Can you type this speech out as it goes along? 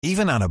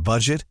Even on a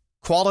budget,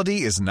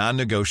 quality is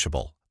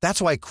non-negotiable.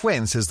 That's why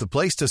Quince is the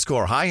place to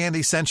score high-end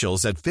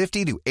essentials at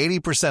 50 to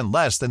 80%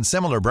 less than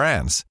similar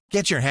brands.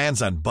 Get your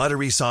hands on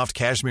buttery soft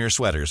cashmere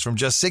sweaters from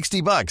just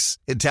 $60,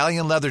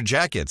 Italian leather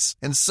jackets,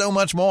 and so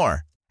much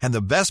more. And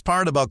the best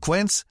part about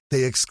Quince,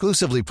 they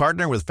exclusively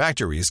partner with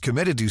factories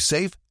committed to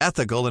safe,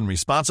 ethical, and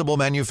responsible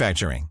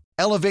manufacturing.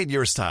 Elevate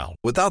your style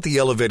without the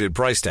elevated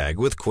price tag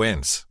with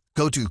Quince.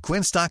 Go to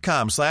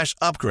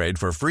quince.com/upgrade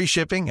for free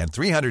shipping and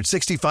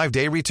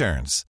 365-day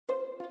returns.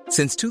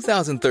 Since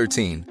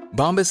 2013,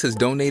 Bombas has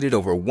donated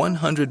over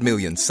 100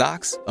 million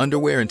socks,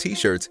 underwear, and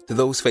T-shirts to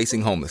those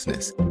facing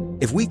homelessness.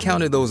 If we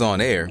counted those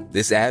on air,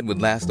 this ad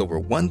would last over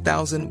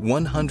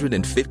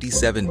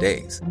 1,157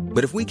 days.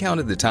 But if we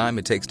counted the time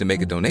it takes to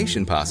make a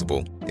donation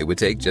possible, it would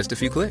take just a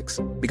few clicks.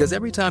 Because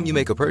every time you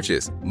make a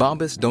purchase,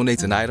 Bombas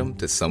donates an item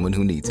to someone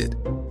who needs it.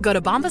 Go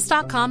to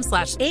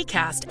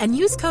bombas.com/ACAST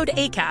and use code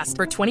ACAST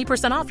for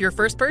 20% off your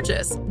first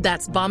purchase.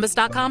 That's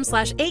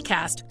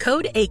bombas.com/ACAST,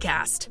 code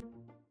ACAST.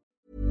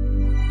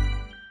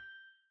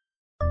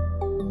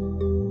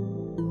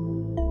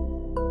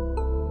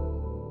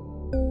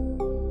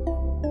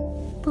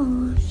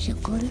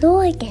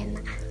 Barnpsykologerna.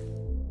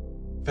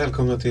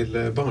 Välkomna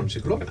till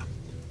Barnpsykologerna.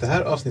 Det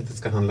här avsnittet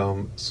ska handla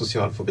om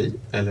social fobi,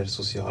 eller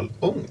social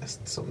ångest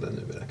som det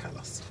numera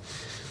kallas.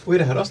 Och i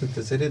det här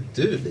avsnittet så är det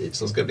du, Liv,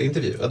 som ska bli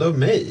intervjuad av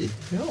mig.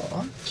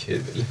 Ja.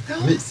 Kul. Ja.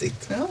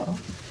 Mysigt. Ja.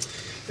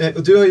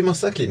 Och du har ju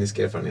massa klinisk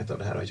erfarenhet av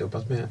det här och har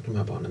jobbat med de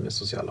här barnen med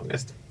social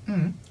ångest.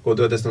 Mm. Och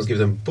du har dessutom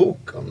skrivit en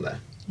bok om det.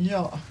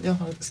 Ja, jag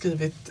har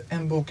skrivit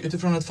en bok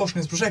utifrån ett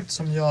forskningsprojekt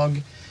som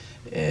jag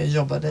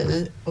jobbade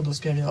i. Och då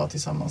skrev jag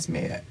tillsammans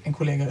med en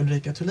kollega,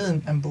 Ulrika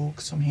Thulin, en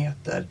bok som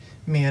heter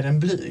Mer än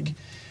blyg.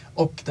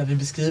 Och där vi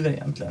beskriver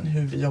egentligen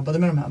hur vi jobbade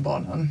med de här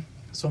barnen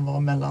som var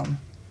mellan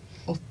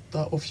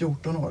 8 och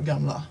 14 år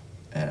gamla.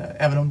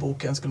 Även om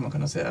boken, skulle man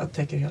kunna säga,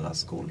 täcker hela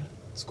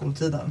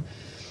skoltiden.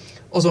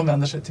 Och som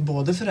vänder sig till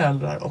både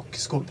föräldrar och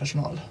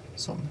skolpersonal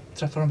som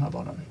träffar de här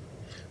barnen.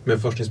 Men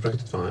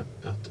forskningsprojektet var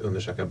att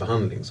undersöka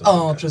behandling? Som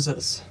ja,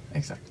 precis.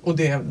 Exakt. Och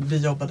vi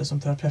jobbade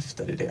som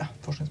terapeuter i det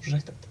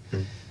forskningsprojektet.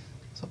 Mm.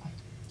 Så.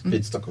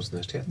 Vid Stockholms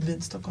universitet?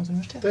 Vid Stockholms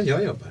universitet. Där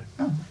jag jobbar.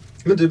 Ja.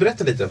 Men du,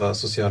 berättar lite vad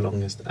social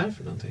ångest är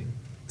för någonting.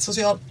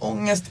 Social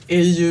ångest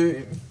är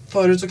ju,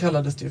 förut så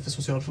kallades det ju för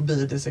social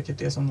fobi. Det är säkert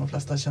det som de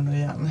flesta känner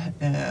igen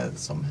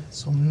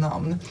som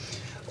namn.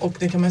 Och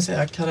det kan man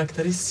säga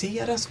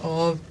karaktäriseras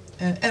av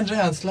en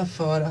rädsla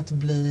för att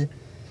bli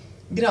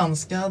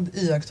granskad,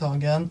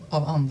 iakttagen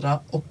av andra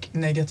och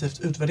negativt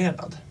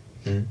utvärderad.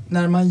 Mm.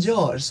 När man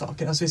gör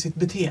saker, alltså i sitt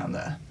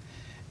beteende.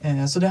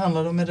 Så det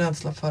handlar om en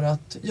rädsla för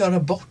att göra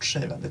bort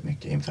sig väldigt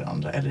mycket inför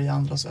andra eller i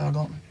andras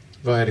ögon.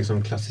 Vad är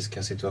liksom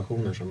klassiska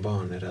situationer som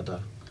barn är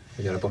rädda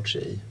att göra bort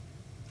sig i?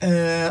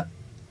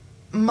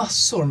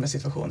 Massor med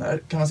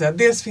situationer kan man säga.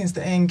 Dels finns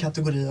det en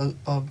kategori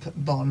av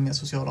barn med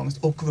social ångest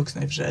och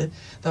vuxna i och för sig.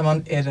 Där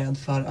man är rädd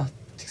för att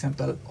till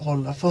exempel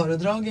hålla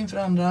föredrag inför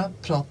andra,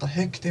 prata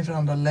högt inför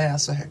andra,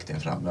 läsa högt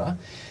inför andra.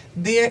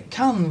 Det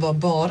kan vara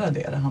bara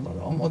det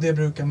handlar om. Och det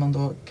brukar man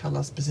då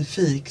kalla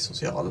specifik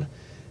social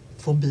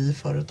fobi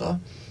förut då.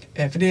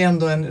 För det är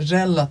ändå en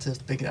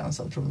relativt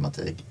begränsad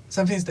problematik.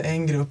 Sen finns det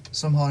en grupp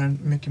som har en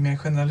mycket mer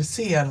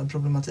generaliserad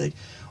problematik.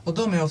 Och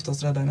de är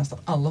oftast rädda i nästan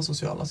alla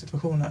sociala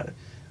situationer.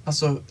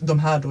 Alltså de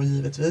här då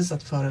givetvis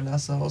att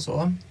föreläsa och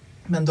så.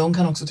 Men de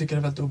kan också tycka det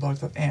är väldigt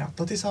obehagligt att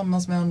äta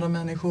tillsammans med andra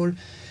människor.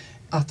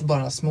 Att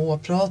bara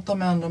småprata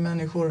med andra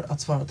människor.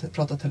 Att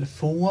prata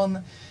telefon.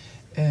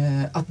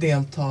 Att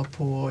delta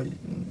på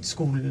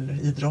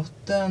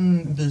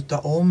skolidrotten. Byta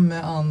om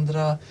med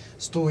andra.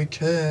 Stå i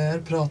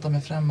köer. Prata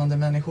med främmande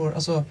människor.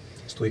 Alltså,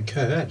 stå i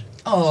köer?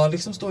 Ja,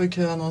 liksom stå i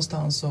kö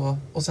någonstans.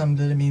 Och sen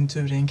blir det min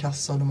tur i en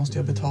kassa. Och då måste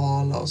jag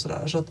betala och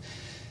sådär. Så att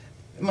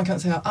man kan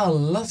säga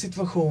alla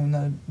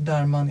situationer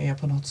där man är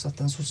på något sätt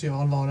en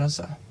social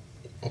varelse.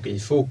 Och i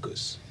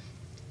fokus?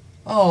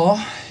 Ja,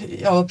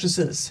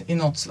 precis. I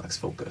något slags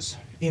fokus.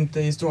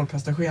 Inte i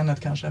strålkastarskenet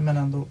kanske, men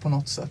ändå på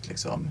något sätt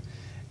liksom.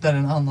 Där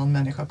en annan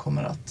människa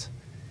kommer att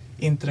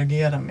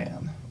interagera med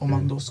en. Och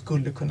man då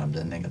skulle kunna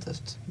bli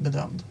negativt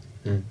bedömd.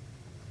 Mm.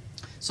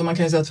 Så man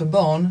kan ju säga att för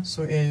barn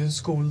så är ju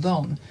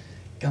skoldagen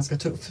ganska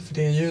tuff. För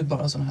det är ju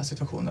bara sådana här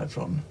situationer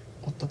från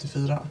 8 till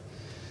 4.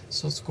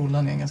 Så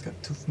skolan är en ganska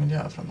tuff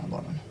miljö för de här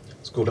barnen.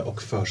 Skola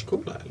och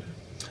förskola, eller?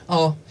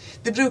 Ja,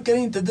 det brukar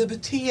inte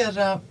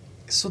debutera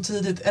så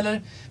tidigt.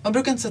 Eller man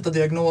brukar inte sätta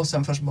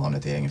diagnosen förrän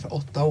barnet är ungefär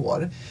 8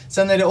 år.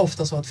 Sen är det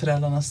ofta så att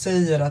föräldrarna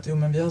säger att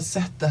men vi har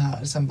sett det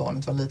här sedan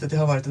barnet var litet. Det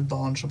har varit ett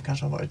barn som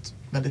kanske har varit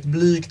väldigt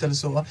blygt eller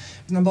så. Men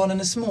när barnen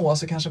är små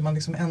så kanske man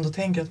liksom ändå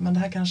tänker att men det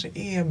här kanske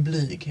är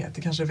blyghet.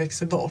 Det kanske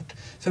växer bort.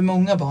 För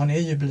många barn är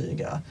ju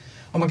blyga.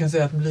 Och man kan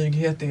säga att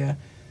blyghet är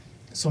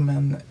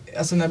som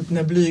alltså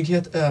när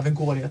blyghet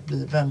övergår i att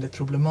bli väldigt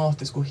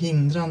problematisk och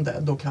hindrande,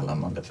 då kallar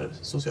man det för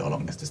social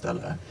ångest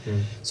istället.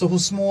 Mm. Så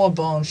hos små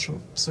barn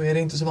så är det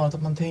inte så vanligt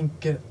att man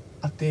tänker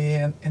att det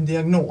är en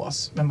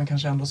diagnos, men man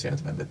kanske ändå ser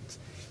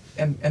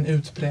en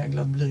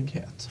utpräglad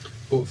blyghet.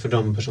 Och för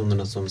de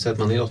personerna som säger att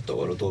man är 8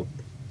 år och då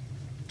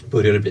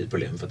börjar det bli ett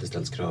problem för att det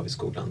ställs krav i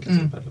skolan till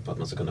exempel på att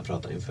man ska kunna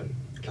prata inför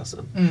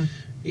klassen.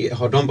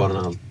 Har de barnen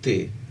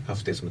alltid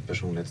haft det som ett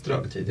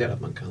personlighetsdrag tidigare,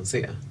 att man kan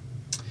se?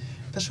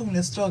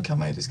 Personlighetsdrag kan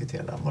man ju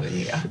diskutera vad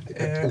det är.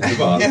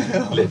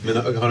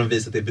 Men har de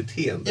visat det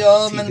beteende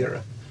tidigare?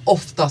 Men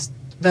oftast,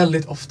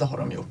 väldigt ofta har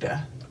de gjort det.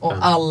 Och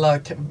alla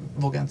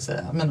vågar jag inte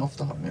säga, men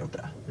ofta har de gjort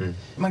det.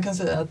 Man kan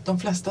säga att de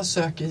flesta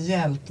söker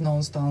hjälp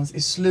någonstans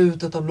i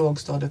slutet av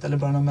lågstadiet eller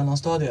början av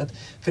mellanstadiet.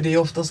 För det är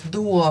oftast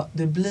då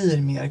det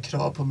blir mer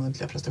krav på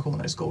muntliga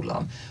prestationer i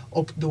skolan.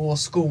 Och då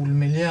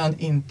skolmiljön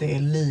inte är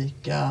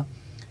lika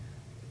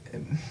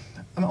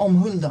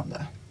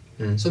omhuldande.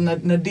 Så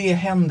när det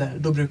händer,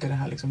 då brukar det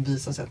här liksom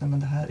visa sig att nej, men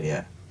det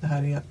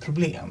här är ett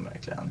problem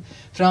verkligen.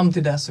 Fram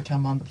till dess så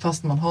kan man,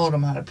 fast man har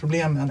de här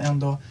problemen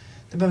ändå,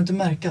 det behöver inte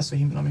märkas så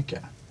himla mycket.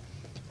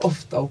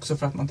 Ofta också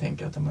för att man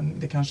tänker att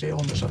det kanske är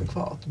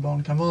åldersadekvat.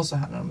 Barn kan vara så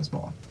här när de är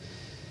små.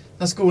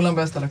 När skolan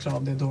börjar ställa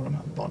krav, det är då de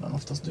här barnen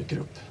oftast dyker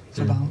upp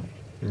för behandling.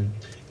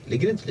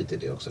 Ligger det inte lite i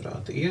det också då?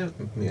 Att det är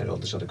mer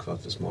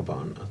åldersadekvat för små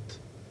barn att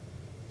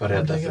vara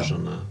rädda för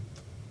sådana...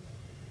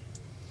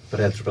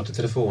 Vara rädd för att prata i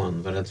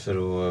telefon, vara rädd för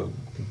att,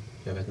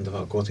 jag vet inte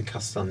vad, gå till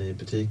kassan i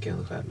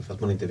butiken själv för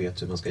att man inte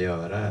vet hur man ska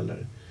göra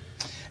eller...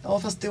 Ja,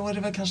 fast då är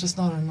det väl kanske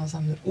snarare en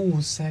sån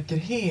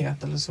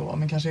osäkerhet eller så,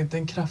 men kanske inte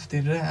en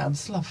kraftig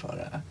rädsla för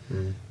det,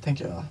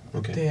 tänker jag.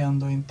 Okay. Det är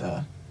ändå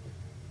inte...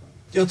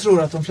 Jag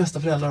tror att de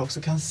flesta föräldrar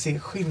också kan se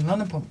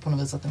skillnaden på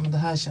något vis, att men det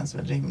här känns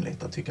väl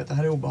rimligt, att tycka att det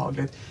här är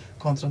obehagligt,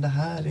 kontra det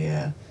här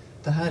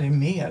är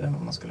mer än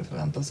vad man skulle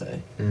förvänta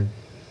sig.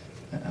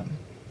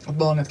 Att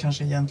barnet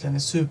kanske egentligen är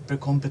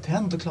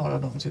superkompetent att klara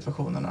de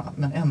situationerna,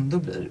 men ändå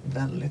blir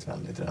väldigt,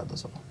 väldigt rädd och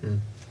så.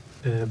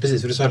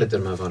 Precis, för du sa lite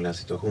de här vanliga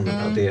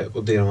situationerna.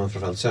 Och det man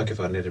framförallt söker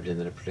för när det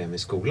blir problem i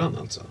skolan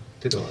alltså.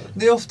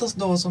 Det är oftast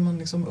då som man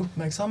liksom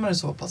uppmärksammar det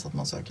så pass att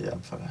man söker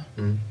hjälp för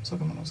det. Så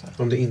kan man nog säga.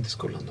 Om det är inte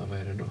skolan då, vad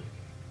är det då?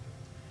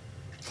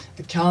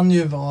 Det kan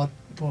ju vara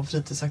på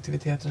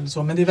fritidsaktiviteter eller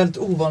så, men det är väldigt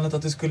ovanligt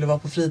att det skulle vara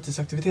på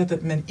fritidsaktiviteter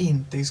men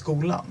inte i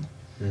skolan.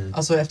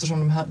 Alltså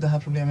eftersom det här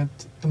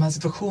problemet, de här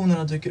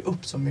situationerna dyker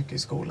upp så mycket i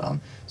skolan,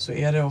 så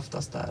är det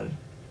oftast där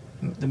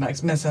det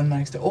märks. Men sen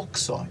märks det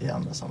också i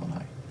andra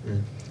sammanhang.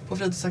 På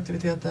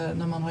fritidsaktiviteter,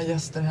 när man har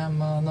gäster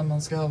hemma, när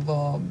man ska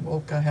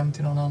åka hem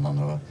till någon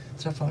annan och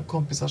träffa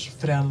kompisars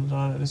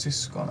föräldrar eller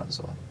syskon eller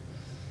så.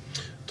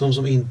 De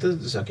som inte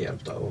söker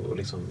hjälp då och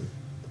liksom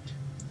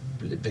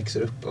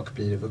växer upp och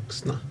blir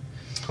vuxna,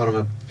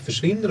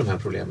 försvinner de här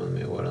problemen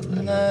med åren?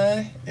 Eller?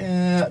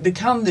 Nej, det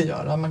kan det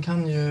göra. Man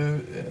kan ju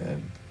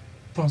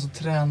på något sätt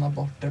träna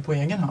bort det på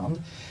egen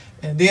hand.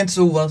 Det är inte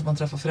så ovanligt att man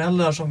träffar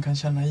föräldrar som kan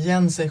känna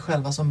igen sig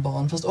själva som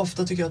barn. Fast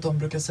ofta tycker jag att de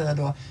brukar säga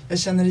då, jag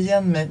känner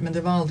igen mig men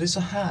det var aldrig så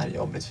här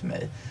jobbigt för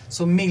mig.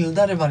 Så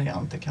mildare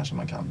varianter kanske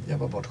man kan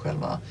jobba bort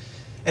själva,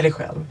 eller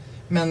själv.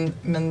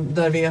 Men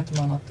där vet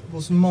man att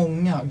hos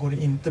många går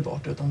det inte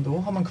bort, utan då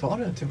har man kvar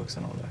det till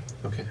vuxen ålder.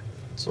 Okej.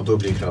 Och då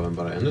blir kraven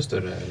bara ännu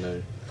större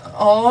eller?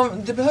 Ja,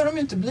 det behöver de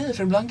ju inte bli,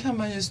 för ibland kan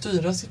man ju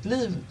styra sitt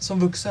liv som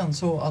vuxen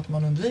så att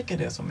man undviker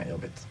det som är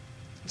jobbigt.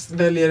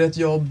 Väljer ett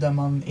jobb där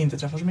man inte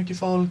träffar så mycket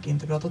folk,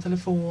 inte pratar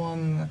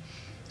telefon,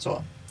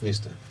 så.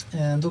 Just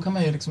det. Då kan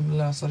man ju liksom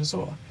lösa det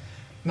så.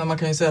 Men man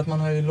kan ju säga att man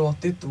har ju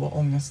låtit då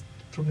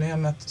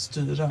ångestproblemet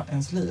styra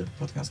ens liv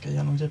på ett ganska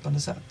genomgripande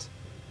sätt.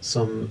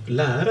 Som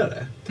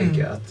lärare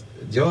tänker jag att,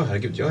 jag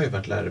har ju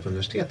varit lärare på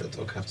universitetet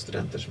och haft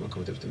studenter som har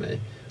kommit upp till mig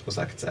och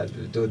sagt så här,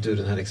 du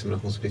den här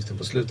examinationsuppgiften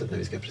på slutet när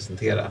vi ska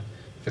presentera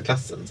för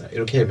klassen, så här, är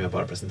det okej om jag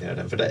bara presenterar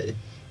den för dig?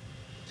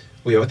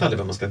 Och jag vet aldrig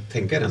vad man ska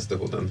tänka i den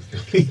situationen. Jag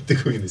vill inte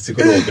gå in i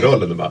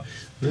psykologrollen och bara,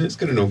 nu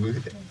ska du nog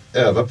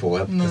öva på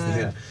att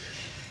presentera.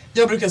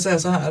 Jag brukar säga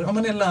så här, om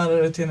man är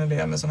lärare till en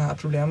elev med sådana här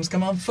problem, ska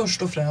man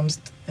först och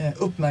främst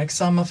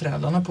uppmärksamma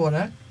föräldrarna på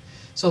det.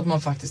 Så att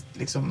man faktiskt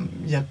liksom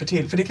hjälper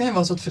till. För det kan ju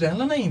vara så att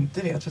föräldrarna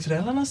inte vet, för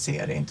föräldrarna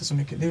ser det inte så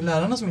mycket. Det är ju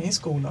lärarna som är i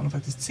skolan och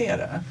faktiskt ser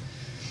det.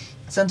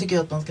 Sen tycker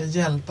jag att man ska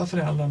hjälpa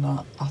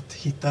föräldrarna att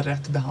hitta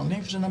rätt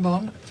behandling för sina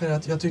barn. För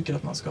att jag tycker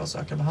att man ska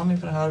söka behandling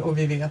för det här. Och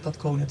vi vet att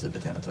kognitiv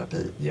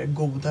beteendeterapi ger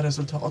goda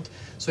resultat.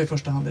 Så i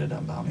första hand är det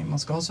den behandling man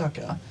ska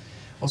söka.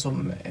 Och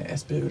som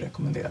SBU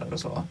rekommenderar och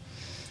så.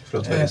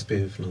 Förlåt, vad är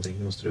SBU för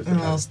någonting? Måste du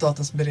förklara?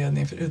 Statens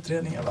beredning för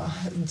utredningar, va?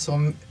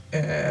 Som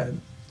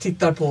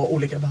tittar på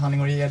olika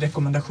behandlingar och ger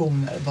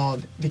rekommendationer.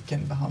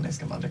 Vilken behandling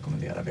ska man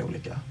rekommendera vid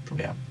olika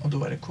problem. Och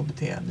då är det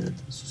KBT vid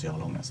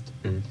social ångest.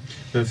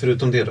 Men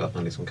förutom det då, att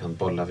man liksom kan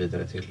bolla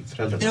vidare till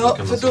föräldrarna? Ja,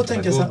 för då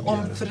tänker jag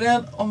så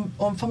här,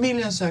 om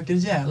familjen söker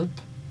hjälp,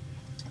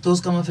 då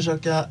ska man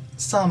försöka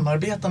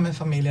samarbeta med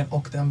familjen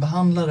och den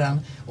behandlaren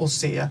och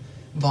se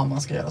vad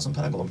man ska göra som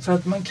pedagog. För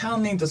att man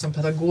kan inte som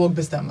pedagog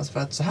bestämma sig för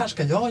att så här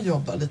ska jag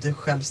jobba lite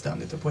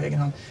självständigt och på egen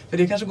hand. För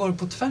det kanske går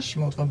på tvärs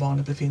mot vad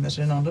barnet befinner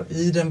sig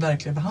i den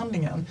verkliga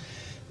behandlingen.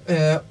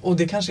 Och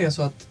det kanske är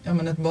så att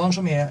ett barn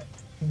som är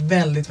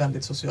väldigt,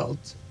 väldigt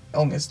socialt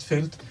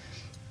ångestfyllt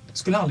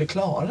skulle aldrig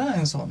klara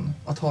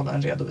att hålla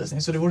en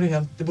redovisning. Så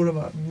det borde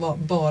vara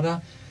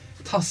bara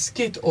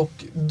taskigt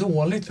och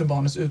dåligt för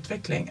barnets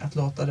utveckling att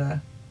låta det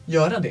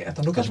göra det.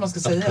 Utan då kanske man ska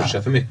säga... Att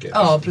pusha för mycket.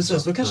 Ja,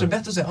 precis. Då kanske det är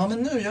bättre att säga, ja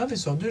men nu gör vi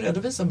så. Du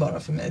redovisar bara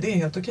för mig. Det är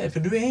helt okej, för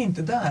du är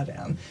inte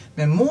där än.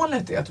 Men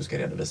målet är att du ska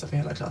redovisa för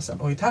hela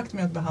klassen. Och i takt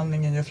med att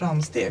behandlingen gör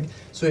framsteg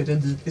så är det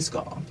dit vi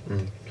ska.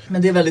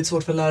 Men det är väldigt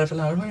svårt för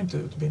lärare har ju inte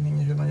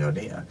utbildning i hur man gör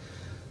det.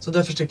 Så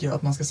därför tycker jag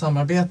att man ska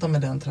samarbeta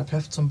med den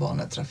terapeut som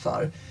barnet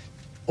träffar.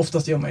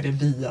 Oftast gör man det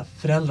via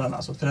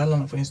föräldrarna, så att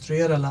föräldrarna får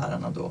instruera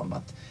lärarna då om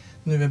att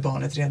nu är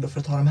barnet redo för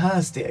att ta de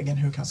här stegen.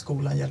 Hur kan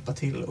skolan hjälpa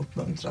till och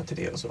uppmuntra till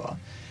det och så.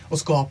 Och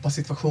skapa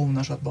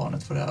situationer så att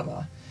barnet får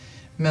öva.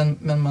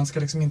 Men man ska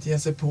liksom inte ge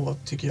sig på,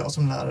 tycker jag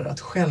som lärare, att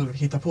själv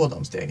hitta på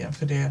de stegen.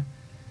 För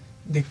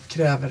det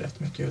kräver rätt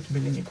mycket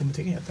utbildning i KBT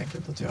helt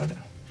enkelt att göra det.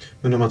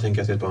 Men om man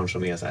tänker att det är ett barn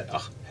som är så här,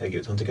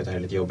 herregud, han tycker att det här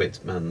är lite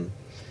jobbigt, men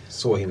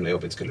så himla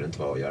jobbigt skulle det inte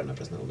vara att göra den här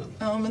presentationen.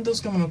 Ja, men då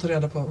ska man nog ta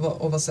reda på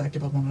och vara säker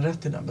på att man har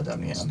rätt i den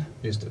bedömningen.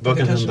 Just det. Vad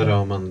kan hända då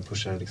om man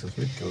pushar liksom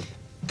för mycket?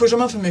 Pushar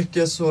man för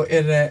mycket så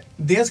är det,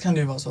 dels kan det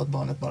ju vara så att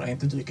barnet bara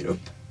inte dyker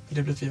upp.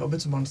 Det blir för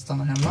jobbigt så barnet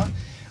stannar hemma.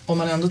 Om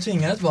man ändå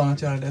tvingar ett barn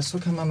att göra det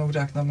så kan man nog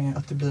räkna med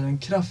att det blir en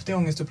kraftig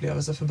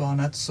ångestupplevelse för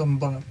barnet som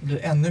bara blir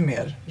ännu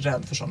mer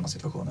rädd för sådana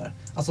situationer.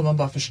 Alltså man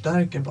bara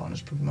förstärker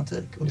barnets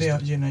problematik och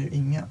det gynnar ju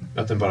ingen.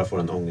 Att den bara får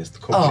en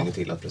ångestkoppling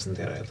till att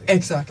presentera helt enkelt.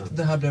 Exakt,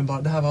 ja.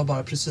 Det här var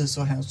bara precis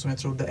så hemskt som jag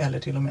trodde eller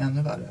till och med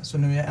ännu värre. Så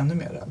nu är jag ännu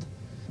mer rädd.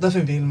 Därför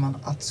vill man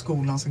att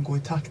skolan ska gå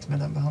i takt med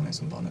den behandling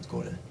som barnet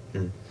går i.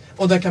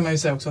 Och där kan man ju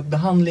säga också att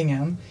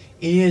behandlingen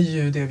är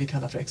ju det vi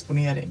kallar för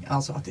exponering.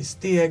 Alltså att i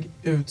steg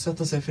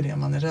utsätta sig för det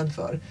man är rädd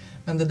för.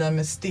 Men det där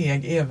med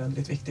steg är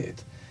väldigt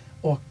viktigt.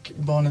 Och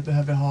barnet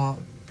behöver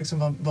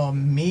vara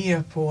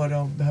med på det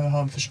och behöver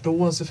ha en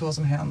förståelse för vad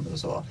som händer och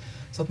så.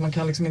 Så att man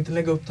kan liksom inte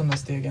lägga upp de där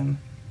stegen.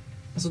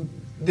 Alltså,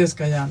 det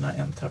ska gärna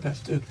en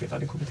terapeut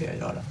utbildad i KBT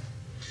göra.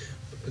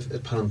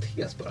 Ett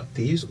parentes bara.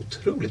 Det är ju så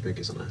otroligt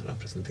mycket sådana här att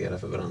presentera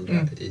för varandra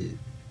i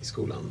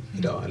skolan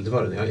idag. Eller det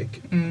var det när jag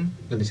gick.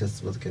 Men det känns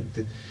som att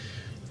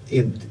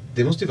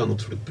det måste ju vara en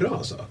otroligt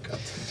bra sak.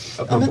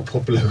 Att man på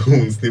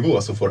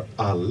populationsnivå så får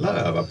alla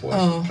öva på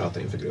att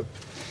prata inför grupp.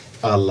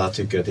 Alla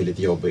tycker att det är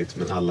lite jobbigt,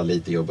 men alla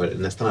lite jobbar,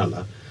 nästan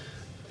alla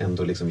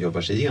ändå liksom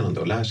jobbar sig igenom det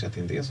och lär sig att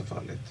det inte är så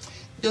farligt.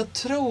 Jag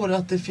tror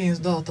att det finns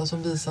data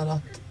som visar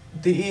att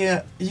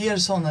det ger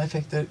sådana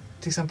effekter,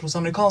 till exempel hos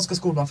amerikanska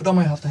skolbarn, för de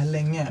har ju haft det här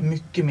länge,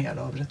 mycket mer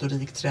av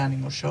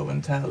retorikträning och show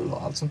and tell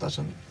och allt sånt där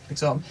som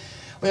liksom.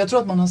 Och jag tror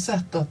att man har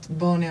sett att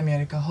barn i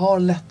Amerika har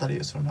lättare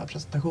just för de här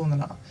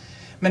presentationerna.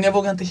 Men jag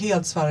vågar inte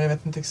helt svära, jag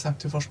vet inte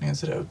exakt hur forskningen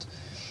ser ut.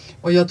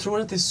 Och jag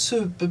tror att det är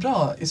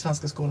superbra i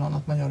svenska skolan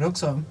att man gör det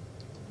också.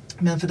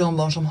 Men för de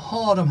barn som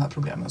har de här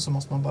problemen så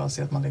måste man bara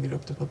se att man lägger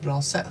upp det på ett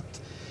bra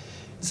sätt.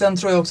 Sen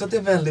tror jag också att det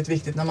är väldigt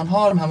viktigt, när man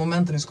har de här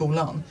momenten i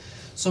skolan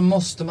så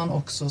måste man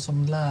också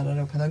som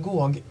lärare och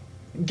pedagog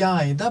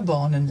guida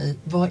barnen i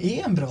vad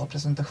är en bra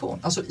presentation.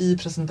 Alltså i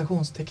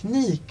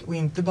presentationsteknik och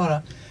inte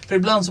bara... För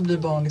ibland så blir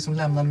barn liksom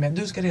lämnade med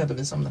du ska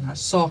redovisa om den här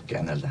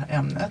saken eller det här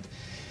ämnet.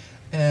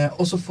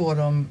 Och så får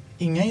de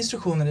inga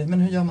instruktioner i, men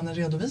hur gör man en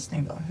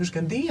redovisning då? Hur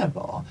ska det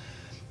vara?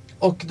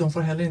 Och de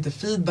får heller inte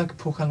feedback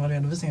på själva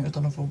redovisningen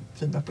utan de får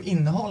feedback på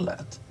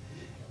innehållet.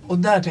 Och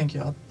där tänker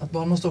jag att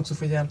barn måste också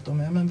få hjälp då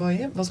med, men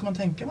vad ska man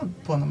tänka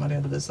på när man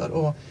redovisar?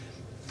 Och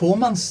får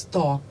man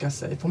staka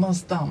sig? Får man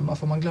stamma?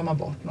 Får man glömma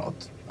bort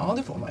något? Ja,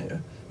 det får man ju.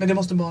 Men det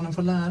måste barnen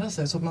få lära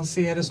sig så att man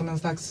ser det som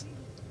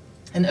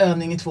en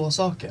övning i två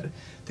saker.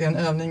 Det är en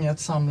övning i att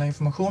samla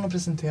information och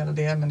presentera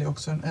det, men det är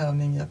också en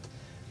övning i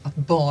att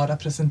bara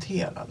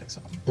presentera.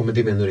 Liksom. Och med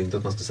det menar du inte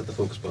att man ska sätta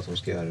fokus på att de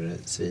ska göra det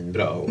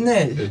svinbra?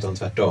 Nej. Utan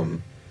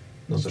tvärtom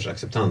någon sorts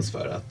acceptans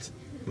för att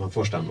man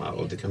får stamma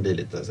och det kan bli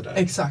lite sådär.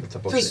 Exakt,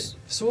 för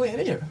så är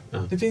det ju.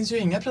 Ja. Det finns ju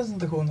inga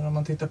presentationer om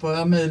man tittar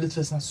på,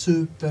 möjligtvis en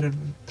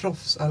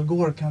superproffs, Al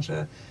Gore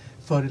kanske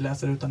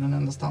föreläser utan en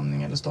enda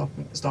stamning eller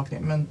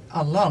stakning. Men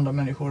alla andra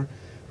människor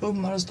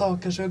hummar och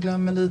stakar sig och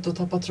glömmer lite och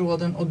tappar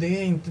tråden. Och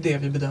det är inte det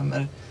vi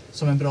bedömer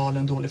som en bra eller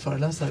en dålig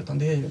föreläsare, utan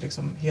det är ju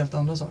liksom helt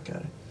andra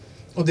saker.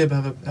 Och det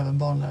behöver även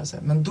barn lära sig.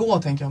 Men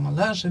då tänker jag, om man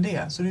lär sig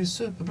det så är det ju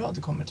superbra att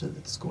det kommer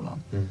tidigt i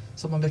skolan.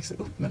 Så att man växer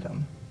upp med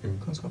den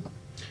kunskapen.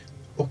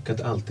 Och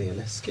att allt är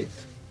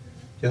läskigt.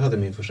 Jag hade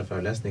min första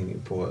föreläsning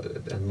på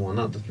en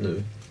månad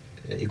nu.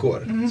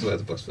 Igår så var jag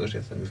tillbaka på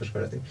universitetet, min första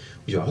föreläsning.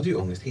 Och jag hade ju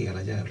ångest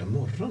hela jävla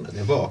morgonen.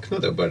 Jag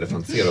vaknade och började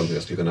fantisera om hur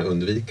jag skulle kunna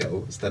undvika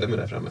och ställa mig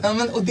där framme. Ja,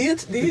 men, och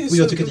det är ju och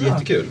jag tycker det är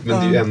jättekul. Men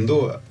det är ju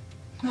ändå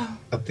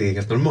att det är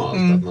helt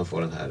normalt att man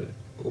får den här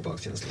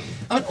obehagskänslan.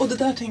 Ja, men, och det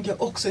där tänker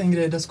jag också är en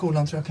grej där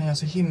skolan tror jag kan göra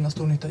så himla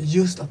stor nytta.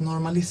 Just att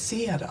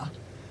normalisera.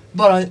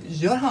 Bara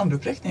gör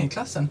handuppräckning i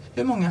klassen.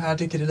 Hur många här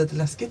tycker det är lite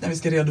läskigt när vi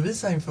ska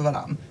redovisa inför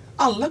varann?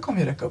 Alla kommer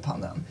ju räcka upp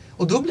handen.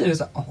 Och då blir det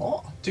så här,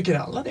 aha, tycker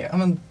alla det? Ja,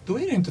 men då är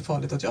det ju inte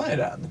farligt att jag är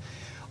rädd.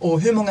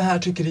 Och hur många här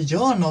tycker det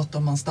gör något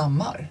om man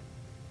stammar?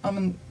 Ja,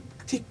 men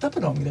titta på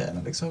de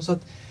grejerna liksom. Så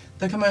att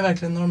där kan man ju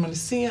verkligen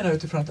normalisera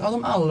utifrån att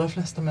de allra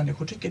flesta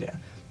människor tycker det.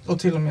 Och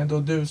till och med då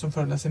du som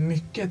föreläser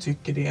mycket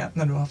tycker det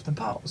när du har haft en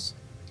paus.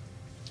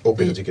 Och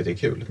du tycker att det är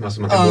kul.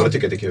 Alltså man kan både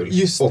tycka att det är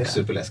kul och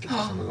superläskigt på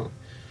samma gång.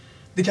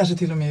 Det kanske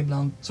till och med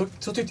ibland,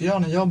 så tyckte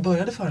jag när jag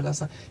började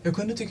föreläsa. Jag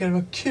kunde tycka det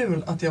var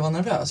kul att jag var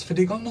nervös. För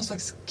det gav någon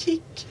slags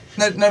kick.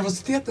 När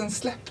nervositeten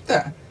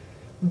släppte,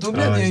 då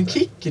blev det ju en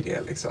kick i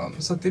det liksom.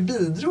 Så att det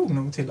bidrog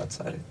nog till att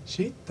så här,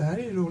 shit, det här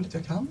är ju roligt,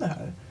 jag kan det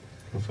här.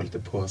 Man får lite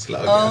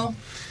påslag. Ja.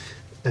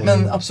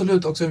 Men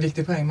absolut också en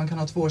viktig poäng. Man kan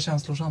ha 2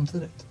 känslor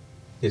samtidigt.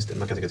 Just det,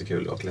 man kan tycka att det är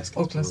kul och läskigt.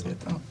 Och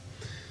läskigt, ja.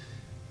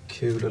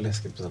 Kul och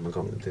läskigt på samma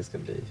gång. Det ska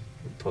bli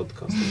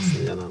podcastens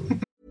nya namn.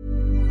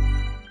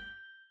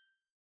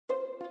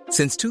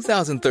 Since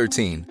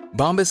 2013,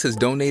 Bombas has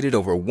donated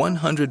over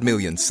 100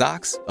 million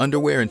socks,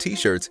 underwear, and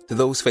T-shirts to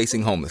those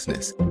facing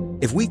homelessness.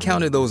 If we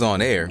counted those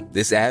on air,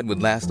 this ad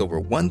would last over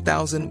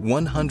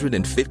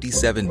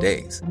 1,157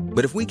 days.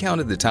 But if we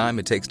counted the time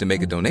it takes to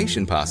make a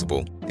donation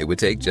possible, it would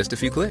take just a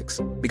few clicks.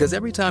 Because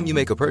every time you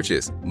make a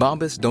purchase,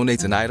 Bombas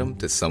donates an item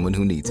to someone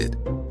who needs it.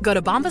 Go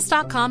to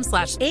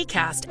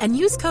bombas.com/ACAST and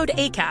use code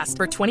ACAST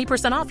for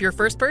 20% off your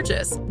first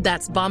purchase.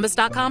 That's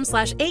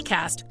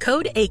bombas.com/ACAST,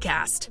 code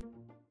ACAST.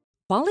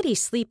 Quality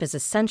sleep is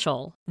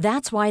essential.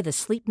 That's why the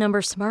Sleep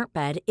Number Smart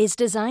Bed is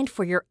designed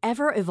for your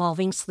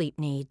ever-evolving sleep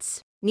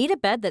needs. Need a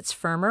bed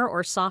that's firmer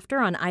or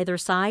softer on either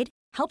side?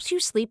 Helps you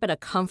sleep at a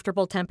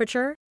comfortable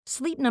temperature?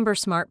 Sleep Number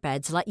Smart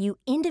Beds let you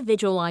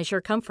individualize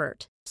your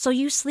comfort, so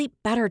you sleep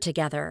better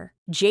together.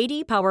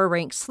 JD Power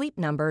ranks Sleep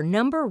Number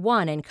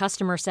 #1 in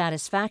customer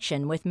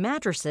satisfaction with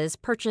mattresses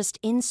purchased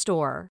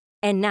in-store.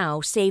 And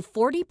now save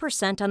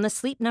 40% on the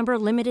Sleep Number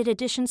Limited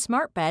Edition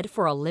Smart Bed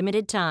for a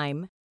limited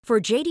time.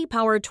 For JD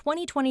Power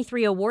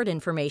 2023 award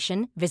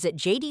information, visit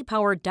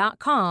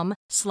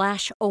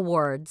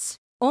jdpower.com/awards.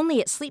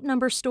 Only at Sleep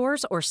Number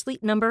stores or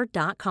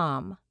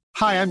sleepnumber.com.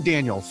 Hi, I'm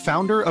Daniel,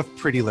 founder of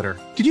Pretty Litter.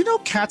 Did you know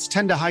cats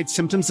tend to hide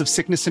symptoms of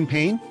sickness and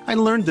pain? I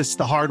learned this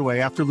the hard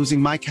way after losing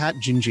my cat,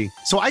 Gingy.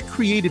 So I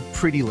created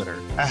Pretty Litter,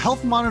 a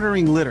health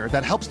monitoring litter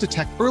that helps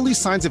detect early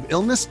signs of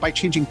illness by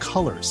changing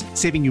colors,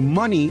 saving you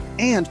money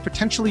and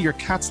potentially your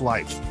cat's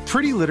life.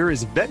 Pretty Litter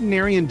is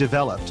veterinarian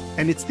developed,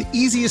 and it's the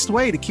easiest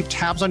way to keep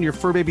tabs on your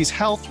fur baby's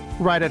health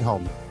right at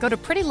home. Go to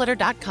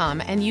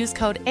prettylitter.com and use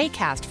code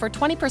ACAST for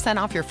 20%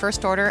 off your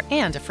first order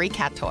and a free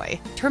cat toy.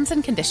 Terms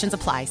and conditions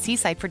apply. See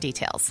site for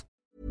details.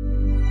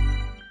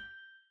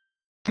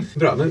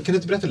 Bra, men kan du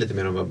inte berätta lite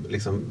mer om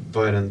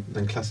vad är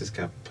den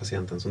klassiska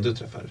patienten som du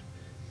träffar?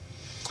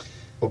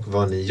 Och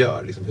vad ni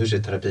gör? Hur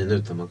ser terapin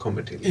ut när man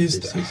kommer till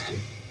livshistory?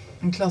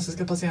 Den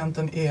klassiska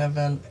patienten är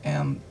väl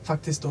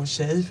faktiskt då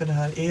tjej, för det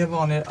här är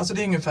vanligare. Alltså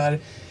det är ungefär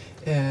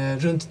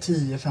runt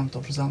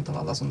 10-15% av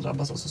alla som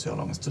drabbas av social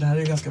ångest. Så det här är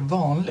ju ganska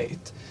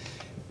vanligt.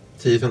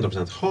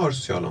 10-15% har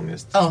social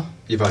ångest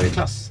i varje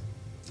klass?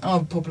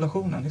 Av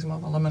populationen,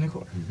 av alla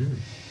människor.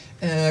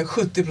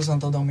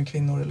 70% av dem är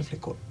kvinnor eller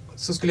flickor.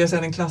 Så skulle jag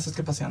säga den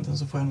klassiska patienten,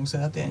 så får jag nog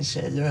säga att det är en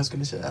tjej. Och jag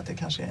skulle säga att det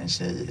kanske är en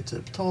tjej i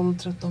typ 12,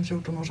 13,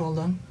 14 års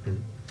åldern.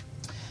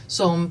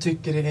 Som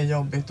tycker det är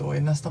jobbigt då i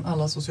nästan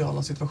alla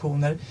sociala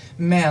situationer.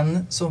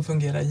 Men som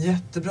fungerar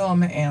jättebra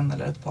med en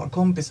eller ett par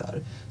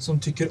kompisar. Som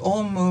tycker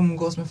om att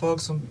umgås med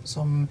folk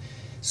som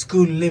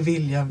skulle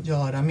vilja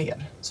göra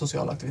mer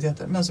sociala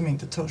aktiviteter. Men som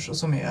inte törs och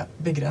som är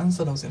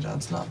begränsade av sin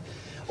rädsla.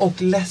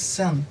 Och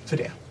ledsen för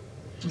det.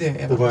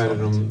 Och vad är det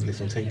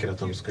de tänker att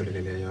de skulle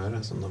vilja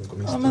göra som de går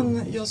miste om?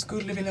 Men jag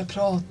skulle vilja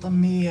prata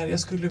mer. Jag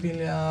skulle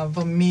vilja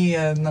vara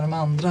med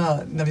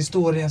när vi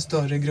står i en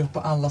större grupp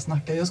och alla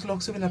snackar. Jag skulle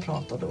också vilja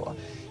prata då.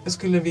 Jag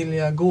skulle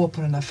vilja gå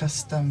på den där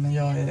festen, men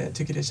jag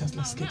tycker det känns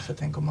läskigt, för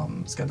tänk om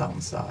man ska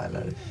dansa.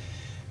 Eller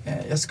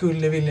jag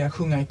skulle vilja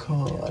sjunga i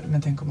kör,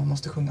 men tänk om man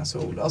måste sjunga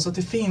solo. Alltså att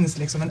det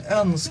finns en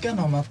önskan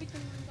om att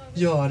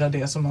göra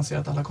det som man ser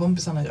att alla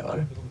kompisarna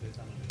gör.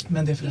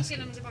 Men det är för läskigt.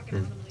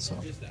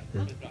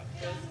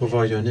 Och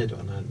vad gör ni då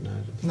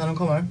när de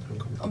kommer?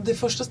 Det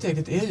första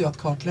steget är ju att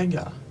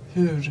kartlägga.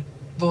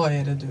 Vad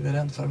är det du är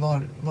rädd för?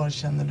 Var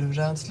känner du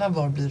rädsla?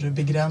 Var blir du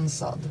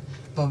begränsad?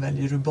 Vad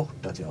väljer du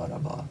bort att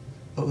göra?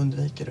 Vad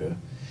undviker du?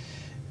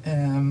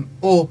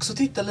 Och också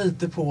titta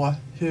lite på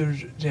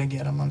hur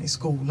reagerar man i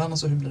skolan?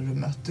 Alltså hur blir du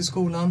mött i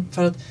skolan?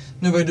 För att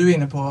nu var ju du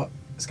inne på,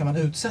 ska man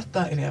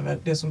utsätta elever?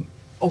 Det som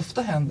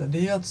ofta händer, det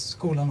är ju att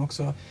skolan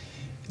också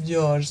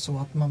gör så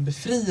att man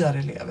befriar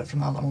elever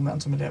från alla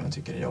moment som eleven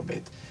tycker är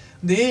jobbigt.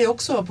 Det är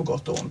också på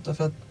gott och ont,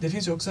 därför att det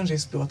finns ju också en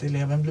risk då att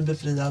eleven blir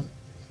befriad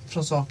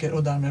från saker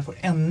och därmed får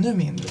ännu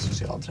mindre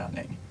social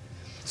träning.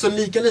 Så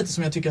lika lite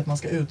som jag tycker att man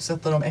ska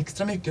utsätta dem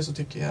extra mycket, så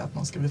tycker jag att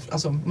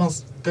man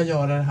ska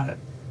göra det här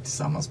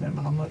tillsammans med en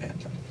behandlare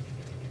egentligen.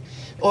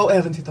 Och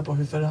även titta på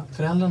hur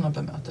föräldrarna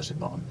bemöter sitt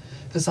barn.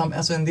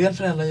 För en del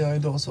föräldrar gör ju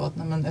då så att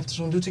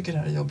eftersom du tycker det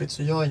här är jobbigt,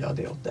 så gör jag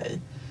det åt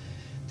dig.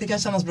 Det kan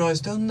kännas bra i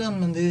stunden,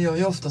 men det gör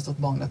ju oftast att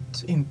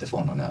barnet inte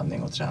får någon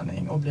övning och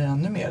träning och blir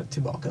ännu mer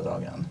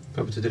tillbakadragen.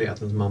 Vad betyder det? Att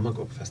ens mamma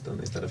går på festen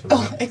istället för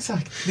mamma? Ja,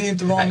 exakt. Det är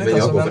inte vanligt. Nej, men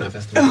jag går på den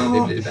här festen,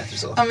 det blir bättre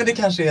så. Ja, men det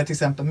kanske är till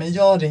exempel, men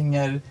jag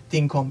ringer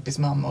din kompis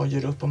mamma och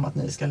gör upp om att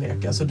ni ska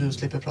leka, så du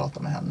slipper prata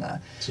med henne.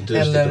 Så du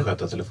slipper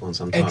sköta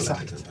telefonsamtalet?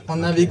 Exakt. Till exempel. Och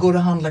när vi går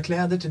och handlar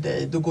kläder till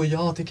dig, då går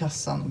jag till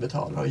kassan och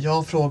betalar. Och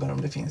jag frågar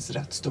om det finns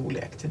rätt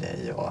storlek till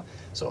dig. Och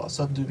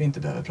Så att du inte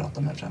behöver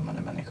prata med en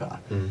främmande människa.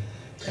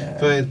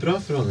 Vad är ett bra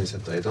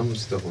förhållningssätt i de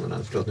situationerna?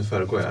 Förlåt, nu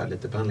föregår jag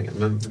lite behandlingen.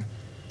 Men...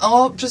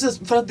 Ja, precis.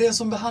 För att det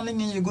som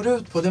behandlingen ju går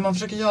ut på, det man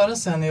försöker göra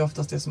sen är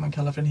oftast det som man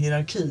kallar för en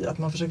hierarki. Att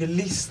man försöker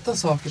lista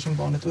saker som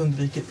barnet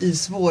undviker i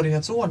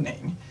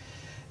svårighetsordning.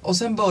 Och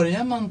sen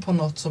börjar man på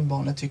något som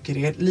barnet tycker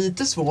är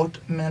lite svårt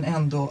men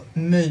ändå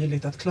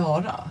möjligt att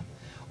klara.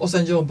 Och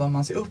sen jobbar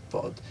man sig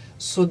uppåt.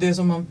 Så det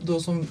som man då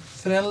som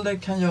förälder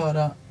kan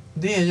göra,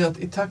 det är ju att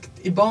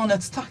i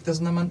barnets takt,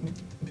 alltså när man,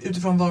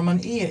 utifrån var man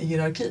är i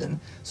hierarkin,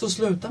 så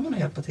slutar man att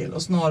hjälpa till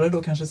och snarare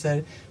då kanske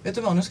säger, vet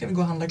du vad, nu ska vi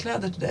gå och handla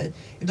kläder till dig.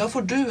 Idag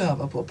får du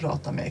öva på att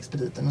prata med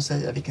expediten och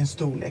säga vilken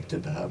storlek du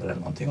behöver eller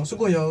någonting, och så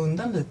går jag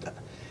undan lite.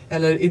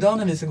 Eller idag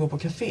när vi ska gå på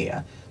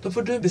café, då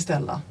får du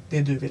beställa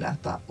det du vill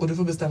äta och du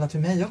får beställa till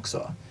mig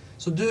också.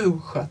 Så du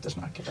sköter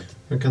snacket.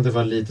 Men kan det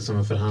vara lite som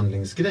en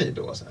förhandlingsgrej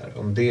då? Så här?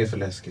 Om det är för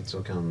läskigt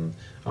så kan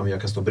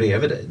jag kan stå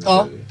bredvid dig.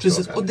 Ja,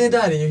 precis. Och det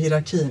där är ju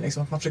hierarkin.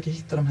 Liksom, att man försöker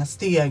hitta de här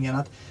stegen.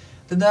 Att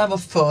det där var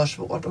för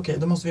svårt. Okej,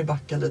 då måste vi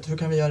backa lite. Hur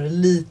kan vi göra det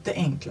lite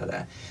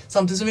enklare?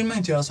 Samtidigt så vill man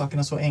inte göra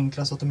sakerna så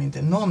enkla så att de inte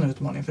är någon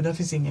utmaning. För där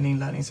finns ingen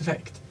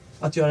inlärningseffekt.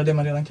 Att göra det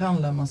man redan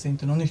kan lär man sig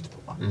inte något nytt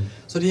på.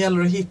 Så det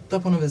gäller att hitta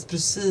på något vis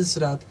precis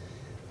sådär att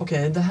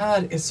okej, det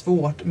här är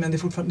svårt men det är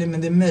fortfarande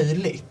men det är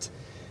möjligt.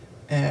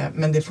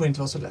 Men det får inte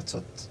vara så lätt så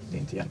att det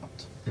inte ger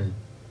något.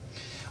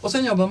 Och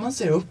sen jobbar man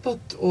sig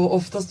uppåt och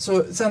oftast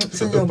så... Sen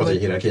uppåt i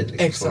hierarkin.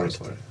 Liksom,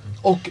 exakt.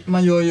 Och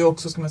man gör ju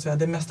också, ska man säga,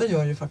 det mesta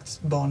gör ju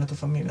faktiskt barnet och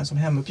familjen som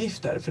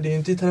hemuppgifter. För det är ju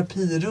inte i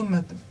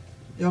terapirummet,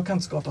 jag kan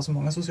inte skapa så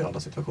många sociala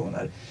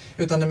situationer.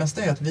 Utan det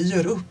mesta är att vi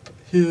gör upp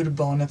hur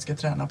barnet ska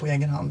träna på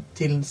egen hand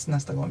tills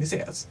nästa gång vi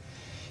ses.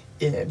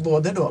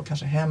 Både då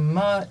kanske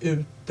hemma,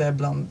 ute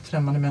bland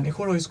främmande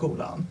människor och i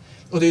skolan.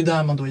 Och det är ju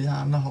där man då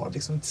gärna har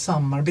liksom ett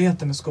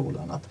samarbete med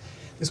skolan. Att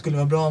det skulle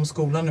vara bra om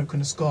skolan nu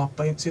kunde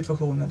skapa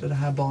situationer där det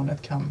här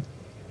barnet kan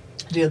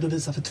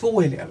redovisa för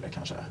 2 elever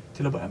kanske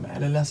till att börja med.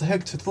 Eller läsa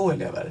högt för 2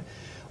 elever.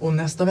 Och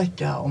nästa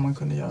vecka om man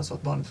kunde göra så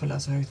att barnet får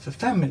läsa högt för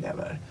 5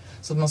 elever.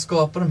 Så att man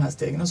skapar de här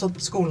stegen och så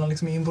att skolan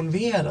liksom är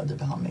involverad i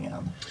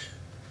behandlingen.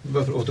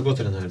 Varför återgå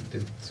till den här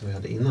som vi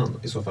hade innan?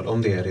 I så fall,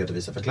 om det är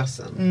redovisa för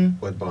klassen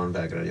och ett barn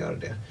vägrar göra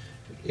det.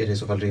 Är det i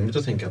så fall rimligt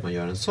att tänka att man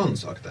gör en sån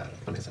sak där?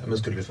 Att man är så här, men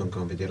skulle det funka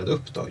om vi delade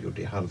upp då och gjorde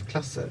det i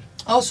halvklasser?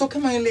 Ja, så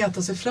kan man ju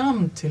leta sig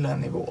fram till en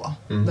nivå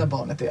där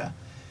barnet är.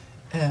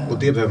 Och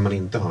det behöver man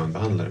inte ha en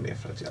behandlare med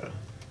för att göra?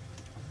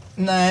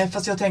 Nej,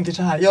 fast jag tänker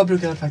så här. Jag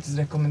brukar faktiskt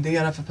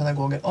rekommendera för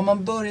pedagoger. Om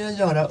man börjar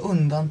göra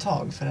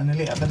undantag för en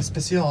elev eller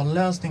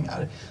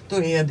speciallösningar,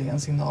 då är det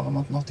en signal om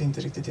att något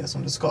inte riktigt är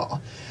som det ska.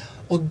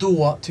 Och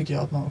då tycker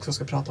jag att man också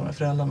ska prata med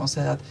föräldrarna och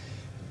säga att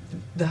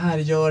det här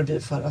gör vi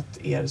för att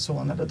er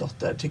son eller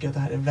dotter tycker att det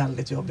här är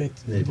väldigt jobbigt.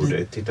 Ni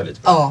borde titta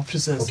lite på det. Ja,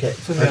 precis. Okej,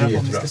 fundera på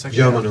om vi ska söka.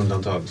 Gör man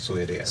undantag så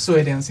är det... Så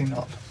är det en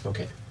signal.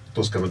 Okej.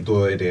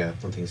 Då är det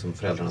någonting som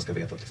föräldrarna ska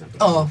veta till exempel.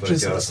 Ja,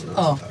 precis.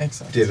 Ja,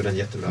 exakt. Det är väl en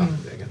jättebra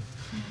regel.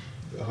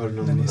 Har du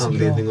någon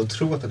anledning att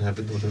tro att den här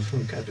metoden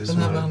funkar? Den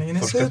här behandlingen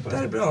är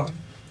superbra.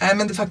 Nej,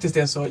 men det faktiskt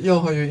är så. Jag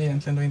har ju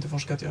egentligen då inte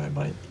forskat, jag har ju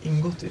bara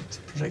ingått i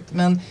ett projekt.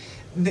 Men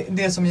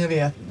det som jag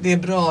vet, det är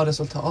bra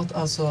resultat.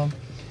 Alltså,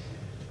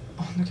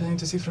 nu kan jag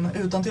inte siffrorna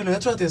utantill.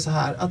 Jag tror att det är så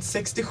här att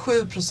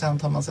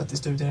 67% har man sett i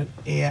studier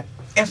är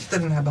efter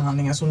den här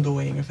behandlingen, som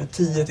då är ungefär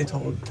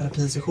 10-12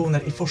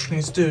 terapisessioner i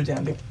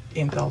forskningsstudien. Det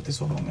är inte alltid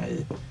så många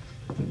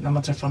när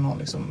man träffar någon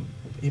liksom,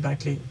 i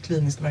verklig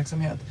klinisk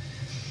verksamhet.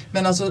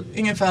 Men alltså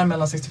ungefär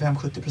mellan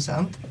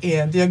 65-70%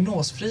 är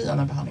diagnosfria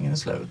när behandlingen är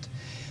slut.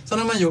 Sen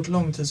har man gjort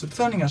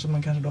långtidsuppföljningar som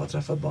man kanske då har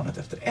träffat barnet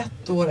efter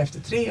 1 år, efter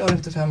 3 år,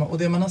 efter 5 år. Och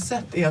det man har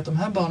sett är att de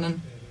här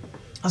barnen,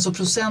 alltså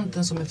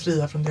procenten som är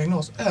fria från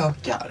diagnos,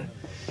 ökar.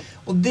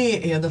 Och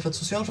det är därför att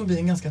social fobi är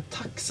en ganska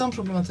tacksam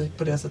problematik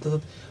på det sättet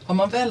att har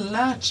man väl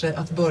lärt sig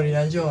att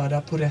börja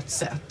göra på rätt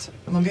sätt,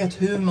 man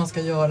vet hur man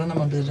ska göra när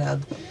man blir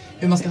rädd,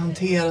 hur man ska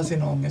hantera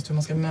sin ångest, hur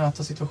man ska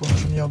möta situationer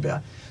som är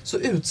jobbiga, så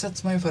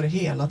utsätts man ju för det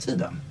hela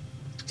tiden.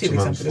 Till så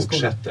exempel man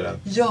fortsätter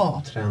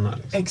att träna?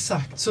 Liksom.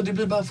 Exakt. Så det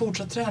blir bara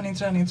fortsatt träning.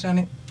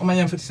 Om man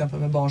jämför till exempel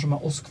med barn som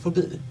har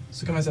oskfobi,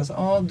 så kan man säga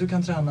så du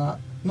kan träna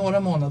några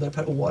månader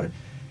per år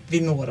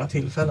vid några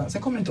tillfällen.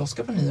 Sen kommer inte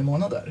åska på 9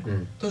 månader.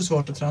 Då är det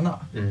svårt att träna.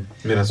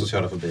 Medan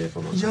sociala fobier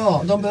får man...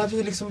 Ja, de behöver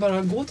ju liksom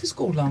bara gå till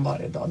skolan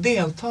varje dag.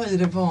 Delta i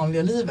det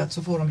vanliga livet,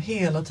 så får de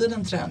hela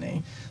tiden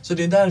träning. Så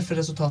det är därför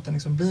resultaten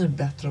liksom blir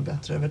bättre och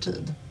bättre över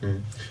tid.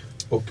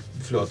 Och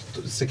förlåt,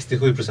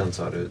 67%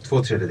 sa du,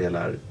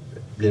 2/3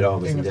 blir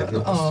av med sin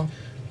diagnos. Ja.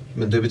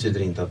 Men det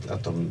betyder inte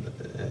att de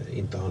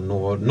inte har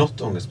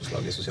något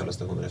ångestpåslag i sociala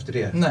stationer efter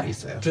det. Nej,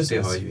 precis. Det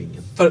har ju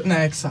ingen.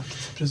 Nej,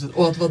 exakt. Precis.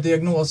 Och att vara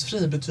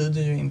diagnosfri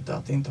betyder ju inte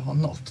att det inte har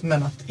något.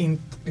 Men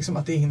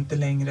att det inte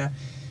längre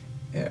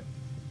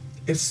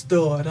är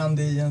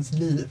störande i ens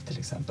liv till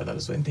exempel. Eller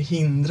så, inte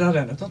hindrar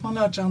en, utan att man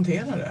lär sig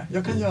hantera det.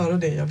 Jag kan göra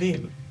det jag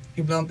vill.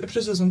 Ibland,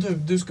 precis som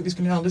vi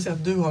skulle ju aldrig säga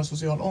att du har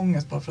social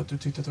ångest bara för att du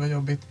tyckte att det var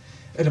jobbigt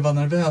eller var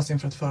nervös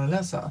inför att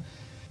föreläsa.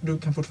 du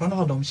kan fortfarande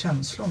ha de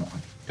känslorna.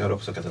 Jag har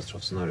också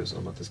katastrofscenarier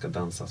som att det ska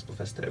dansas på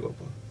fester jag går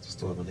på. Så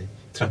står man i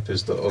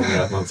trapphus och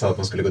ångrar att man sa att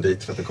man skulle gå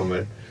dit för att det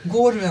kommer...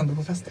 Går du ändå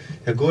på festen?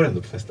 Jag går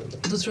ändå på festen.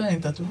 Då tror jag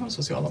inte att du har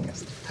social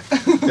ångest.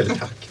 Eller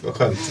tack, vad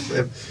skönt.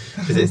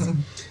 Precis.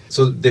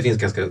 Så det finns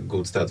ganska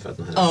god stöd för att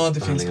de här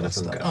behandlingarna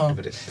funkar. Ja.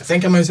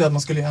 Sen kan man ju säga att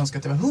man skulle önska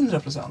att det var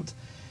 100%.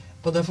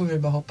 Och där får vi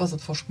bara hoppas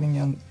att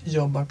forskningen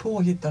jobbar på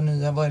och hittar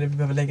nya. Vad är det vi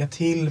behöver lägga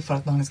till för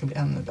att behandlingen ska bli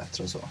ännu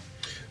bättre och så.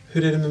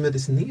 Hur är det med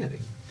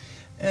medicinering?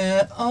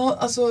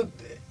 Alltså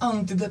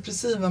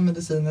antidepressiva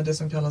mediciner, det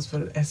som kallas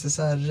för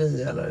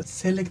SSRI eller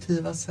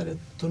selektiva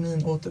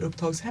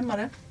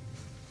serotoninåterupptagshämmare,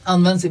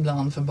 används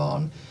ibland för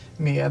barn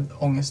med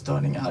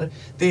ångeststörningar.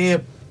 Det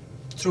är,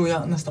 tror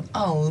jag, nästan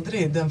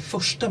aldrig den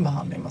första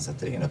behandling man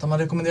sätter in, utan man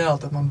rekommenderar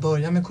alltid att man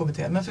börjar med KBT.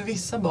 Men för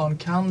vissa barn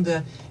kan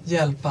det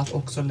hjälpa att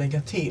också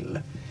lägga till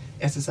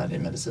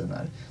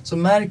SSRI-mediciner. Så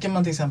märker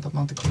man till exempel att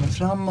man inte kommer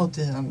framåt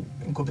i en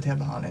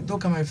KBT-behandling, då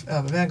kan man ju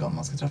överväga om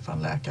man ska träffa en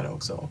läkare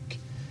också och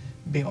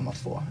be om att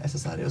få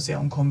SSRI och se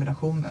om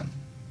kombinationen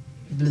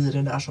blir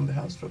det där som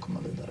behövs för att komma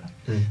vidare.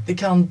 Det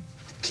kan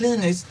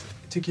kliniskt,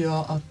 tycker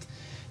jag, att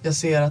jag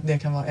ser att det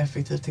kan vara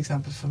effektivt till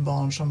exempel för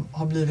barn som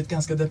har blivit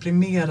ganska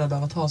deprimerade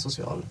av att ha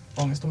social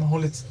ångest. De har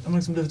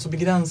liksom blivit så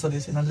begränsade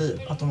i sina liv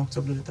att de också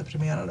har blivit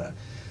deprimerade.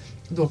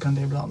 Då kan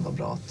det ibland vara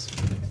bra att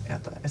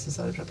äta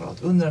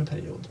SSRI-preparat under en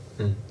period.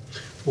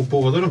 Och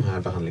båda de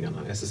här behandlingarna,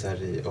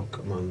 SSRI och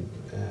om man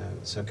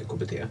söker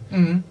KBT,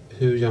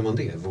 hur gör man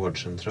det?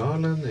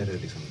 Vårdcentralen? Är det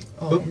liksom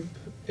BUP?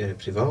 Är det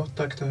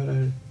privata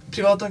aktörer?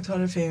 Privata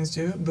aktörer finns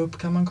ju. BUP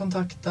kan man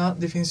kontakta.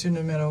 Det finns ju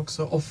numera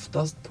också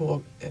oftast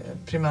på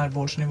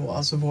primärvårdsnivå,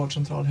 alltså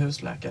vårdcentral,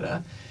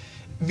 husläkare.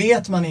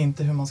 Vet man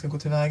inte hur man ska gå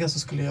tillväga så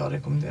skulle jag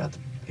rekommendera att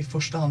i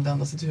första hand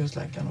vända sig till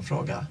husläkaren och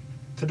fråga.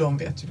 För de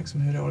vet ju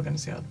liksom hur det är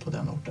organiserat på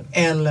den orten.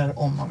 Eller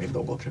om man vill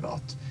då gå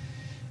privat.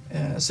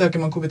 Söker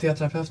man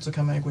KBT-terapeut så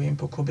kan man ju gå in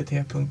på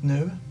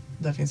kbt.nu.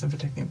 Där finns en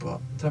förteckning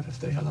på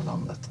terapeuter i hela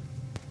landet.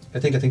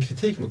 Jag tänker att en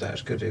kritik mot det här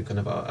skulle ju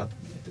kunna vara att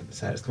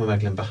så här, ska man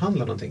verkligen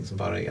behandla någonting som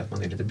bara är att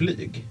man är lite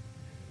blyg?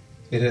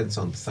 Är det ett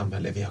sånt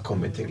samhälle vi har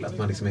kommit till? Att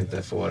man liksom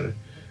inte får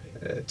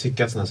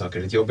tycka att sådana saker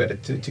är lite jobbiga.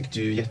 Det tyckte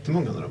ju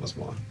jättemånga när de var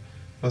små.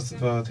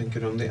 Vad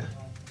tänker du om det?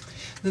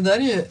 Det där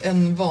är ju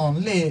en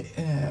vanlig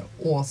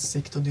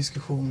åsikt och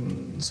diskussion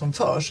som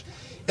förs.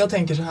 Jag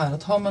tänker så här,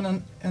 att har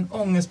man en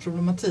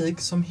ångestproblematik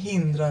som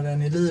hindrar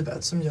en i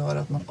livet, som gör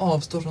att man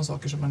avstår från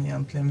saker som man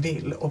egentligen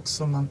vill och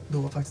som man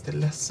då faktiskt är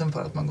ledsen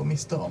för att man går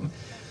miste om,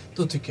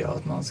 då tycker jag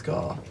att man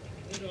ska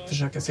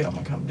försöka se om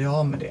man kan bli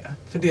av med det.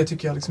 För det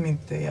tycker jag liksom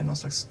inte är någon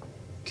slags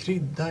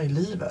krydda i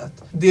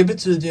livet. Det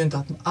betyder ju inte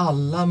att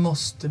alla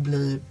måste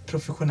bli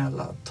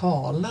professionella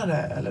talare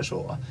eller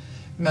så.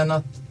 Men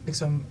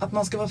att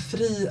man ska vara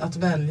fri att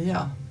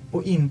välja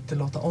och inte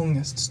låta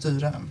ångest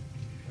styra en.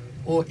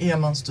 Och är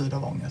man styrd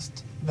av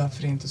ångest,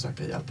 varför inte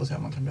söka hjälp och se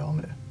om man kan bli av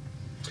med det.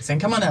 Sen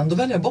kan man ändå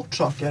välja bort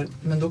saker,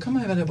 men då kan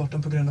man ju välja bort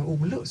dem på grund av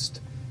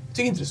olust. Jag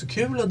tycker inte det är så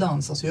kul att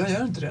dansa, så jag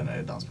gör inte det när det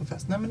är dans på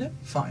fest. Nej, men det är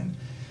fine.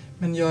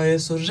 Men jag är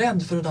så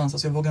rädd för att dansa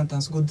så jag vågar inte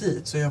ens gå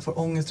dit, så jag får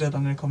ångest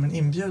redan när det kommer en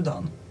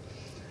inbjudan.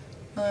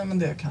 Nej, men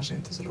det är kanske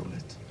inte så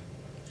roligt.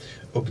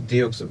 Och det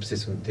är också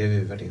precis som det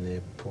vi varit inne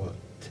på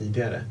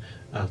tidigare,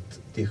 att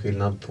det är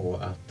skillnad på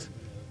att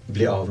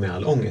bli av med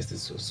all ångest i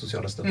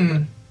sociala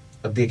stunder.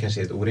 Att det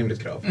kanske är ett orimligt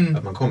krav,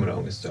 att man kommer att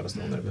ha ångest i sociala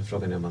stunder, men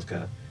frågan är om man ska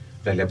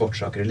välja bort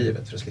saker i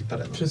livet för att slippa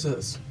den.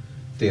 Precis.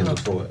 Det är ändå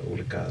två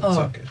olika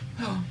saker.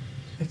 Ja,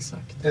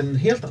 exakt. En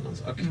helt annan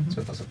sak som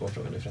jag passar på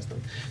frågan nu förresten.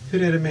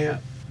 Hur är det med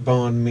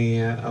barn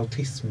med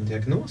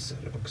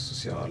autismdiagnoser och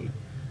social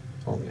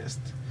ångest?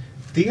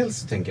 Dels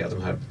så tänker jag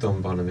att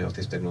de barnen med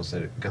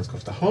autismdiagnoser ganska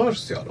ofta har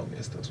social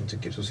ångest. Att de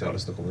tycker sociala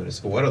situationer är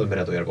svåra och de är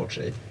rädda att göra bort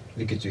sig.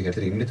 Vilket ju är helt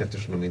rimligt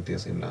eftersom de inte är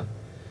så himla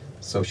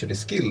socially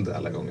skilled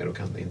alla gånger och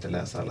kan inte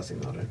läsa alla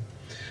signaler.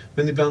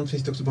 Men ibland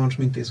finns det också barn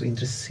som inte är så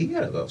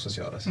intresserade av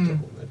sociala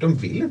situationer. De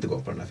vill inte gå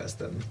på den här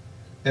festen.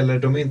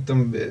 Eller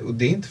och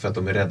det är inte för att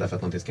de är rädda för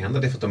att något ska hända.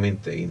 Det är för att de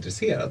inte är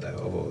intresserade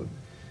av att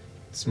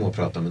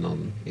småprata med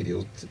någon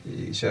idiot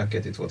i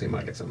köket i 2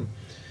 timmar liksom.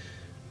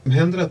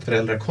 Händer det att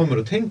föräldrar kommer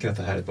och tänker att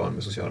det här är ett barn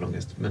med social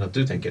ångest, men att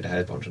du tänker att det här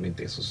är ett barn som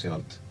inte är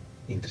socialt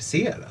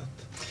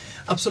intresserat?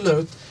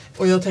 Absolut.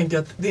 Och jag tänker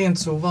att det är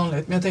inte så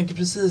ovanligt. Men jag tänker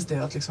precis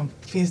det att liksom,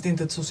 finns det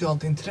inte ett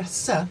socialt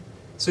intresse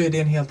så är det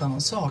en helt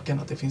annan sak än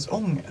att det finns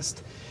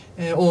ångest.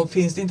 Och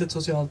finns det inte ett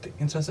socialt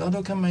intresse, ja,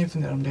 då kan man ju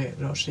fundera om det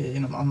rör sig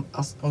inom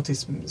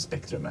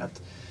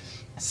autismspektrumet.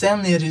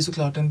 Sen är det ju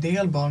såklart en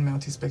del barn med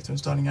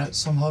autismspektrumstörningar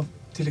som har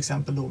till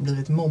exempel då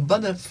blivit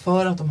mobbade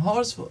för att de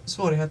har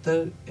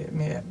svårigheter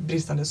med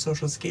bristande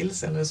social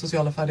skills eller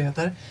sociala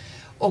färdigheter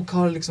och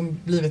har liksom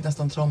blivit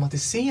nästan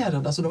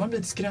traumatiserade. Alltså de har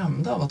blivit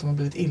skrämda av att de har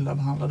blivit illa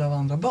behandlade av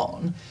andra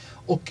barn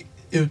och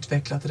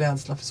utvecklat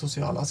rädsla för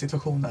sociala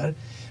situationer.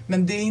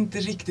 Men det är inte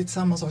riktigt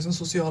samma sak som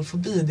social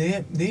fobi.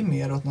 Det är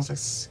mer åt någon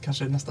slags,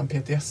 kanske nästan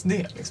PTSD.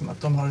 Liksom,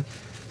 att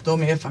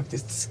de är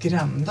faktiskt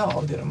skrämda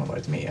av det de har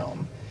varit med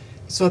om.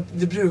 Så att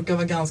det brukar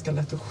vara ganska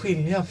lätt att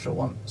skilja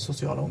från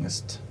social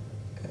ångest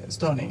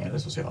störning eller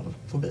social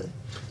fobi.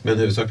 Men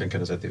huvudsakligen kan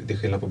du säga att det är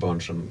skillnad på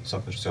barn som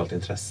saknar socialt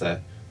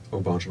intresse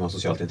och barn som har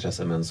socialt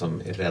intresse men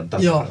som är rädda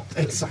för Ja, att...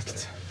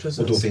 exakt. Precis.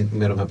 Och då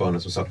med de här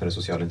barnen som saknar det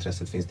sociala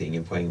intresset finns det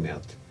ingen poäng med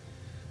att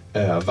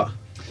öva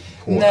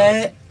på...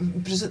 Nej,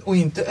 precis. Och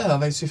inte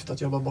öva i syfte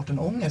att jobba bort en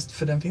ångest,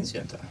 för den finns ju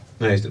inte.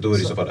 Nej, just det. Då är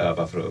det i så fall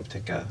öva för att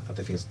upptäcka att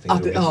det finns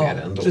något roligt med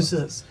det ändå.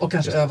 Precis. Och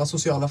kanske öva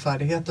sociala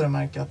färdigheter och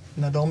märka att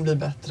när de blir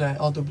bättre,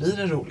 ja då blir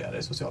det roligare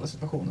i sociala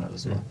situationer eller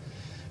så.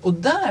 Och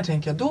där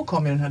tänker jag, då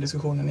kommer den här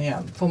diskussionen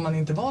igen. Får man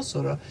inte vara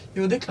så då?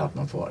 Jo, det är klart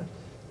man får.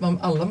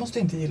 Alla måste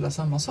inte gilla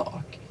samma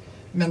sak.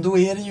 Men då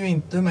är det ju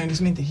inte, man är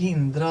liksom inte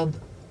hindrad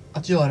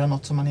att göra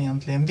något som man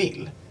egentligen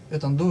vill.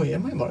 Utan då är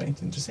man ju bara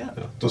inte intresserad.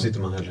 Ja, då sitter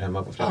man hellre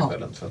hemma på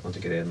fredagskvällen för att man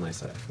tycker det är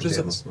najsare. Precis.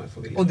 Det måste man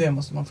få vilja. Och det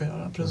måste man få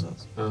göra,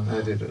 precis. Ja,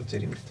 det är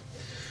rimligt.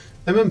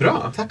 Nej, men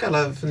bra, tack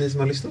alla för ni som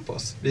har lyssnat på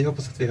oss. Vi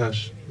hoppas att vi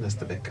hörs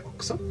nästa vecka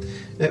också.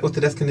 Och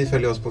till dess kan ni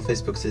följa oss på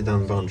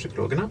Facebook-sidan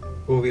Barnpsykologerna.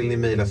 Och vill ni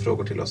mejla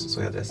frågor till oss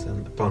så är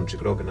adressen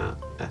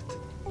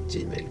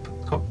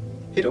barnpsykologerna@gmail.com.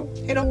 Hej då!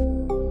 Hej då!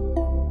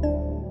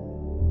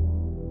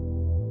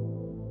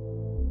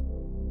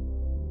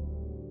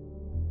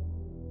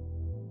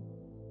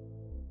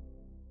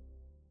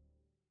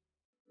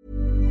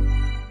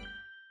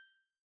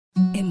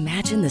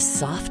 Imagine the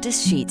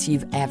softest sheets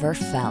you've ever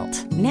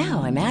felt.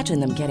 Now imagine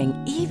them getting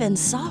even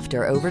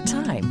softer over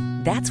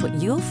time. That's what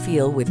you'll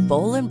feel with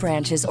Boll &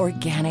 Branch's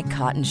organic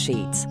cotton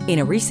sheets. In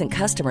a recent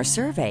customer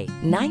survey,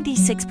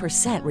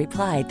 96%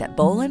 replied that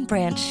Boll &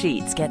 Branch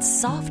sheets get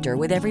softer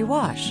with every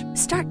wash.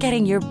 Start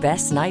getting your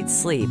best night's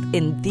sleep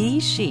in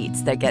these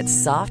sheets that get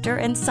softer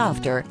and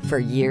softer for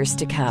years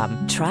to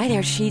come. Try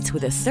their sheets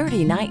with a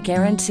 30-night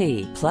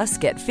guarantee. Plus,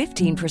 get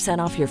 15%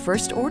 off your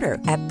first order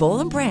at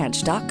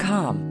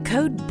bollandbranch.com.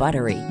 Code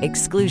BUTTERY.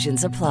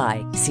 Exclusions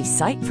apply. See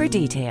site for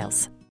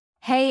details.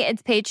 Hey,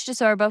 it's Paige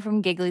DeSorbo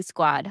from Giggly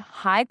Squad.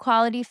 High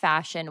quality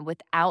fashion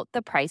without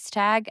the price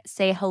tag.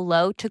 Say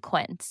hello to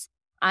Quince.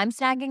 I'm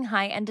snagging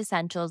high-end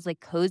essentials like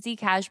cozy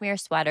cashmere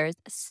sweaters,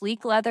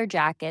 sleek leather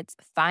jackets,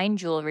 fine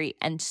jewelry,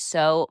 and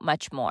so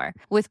much more.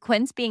 With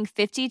Quince being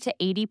 50 to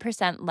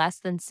 80% less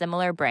than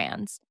similar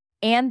brands.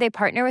 And they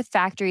partner with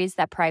factories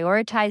that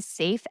prioritize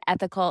safe,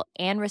 ethical,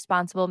 and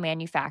responsible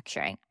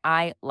manufacturing.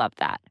 I love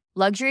that.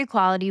 Luxury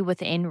quality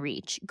within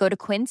reach. Go to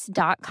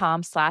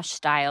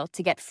quince.com/style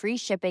to get free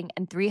shipping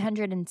and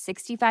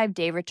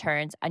 365-day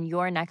returns on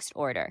your next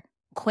order.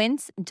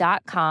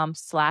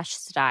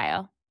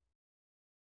 Quince.com/style.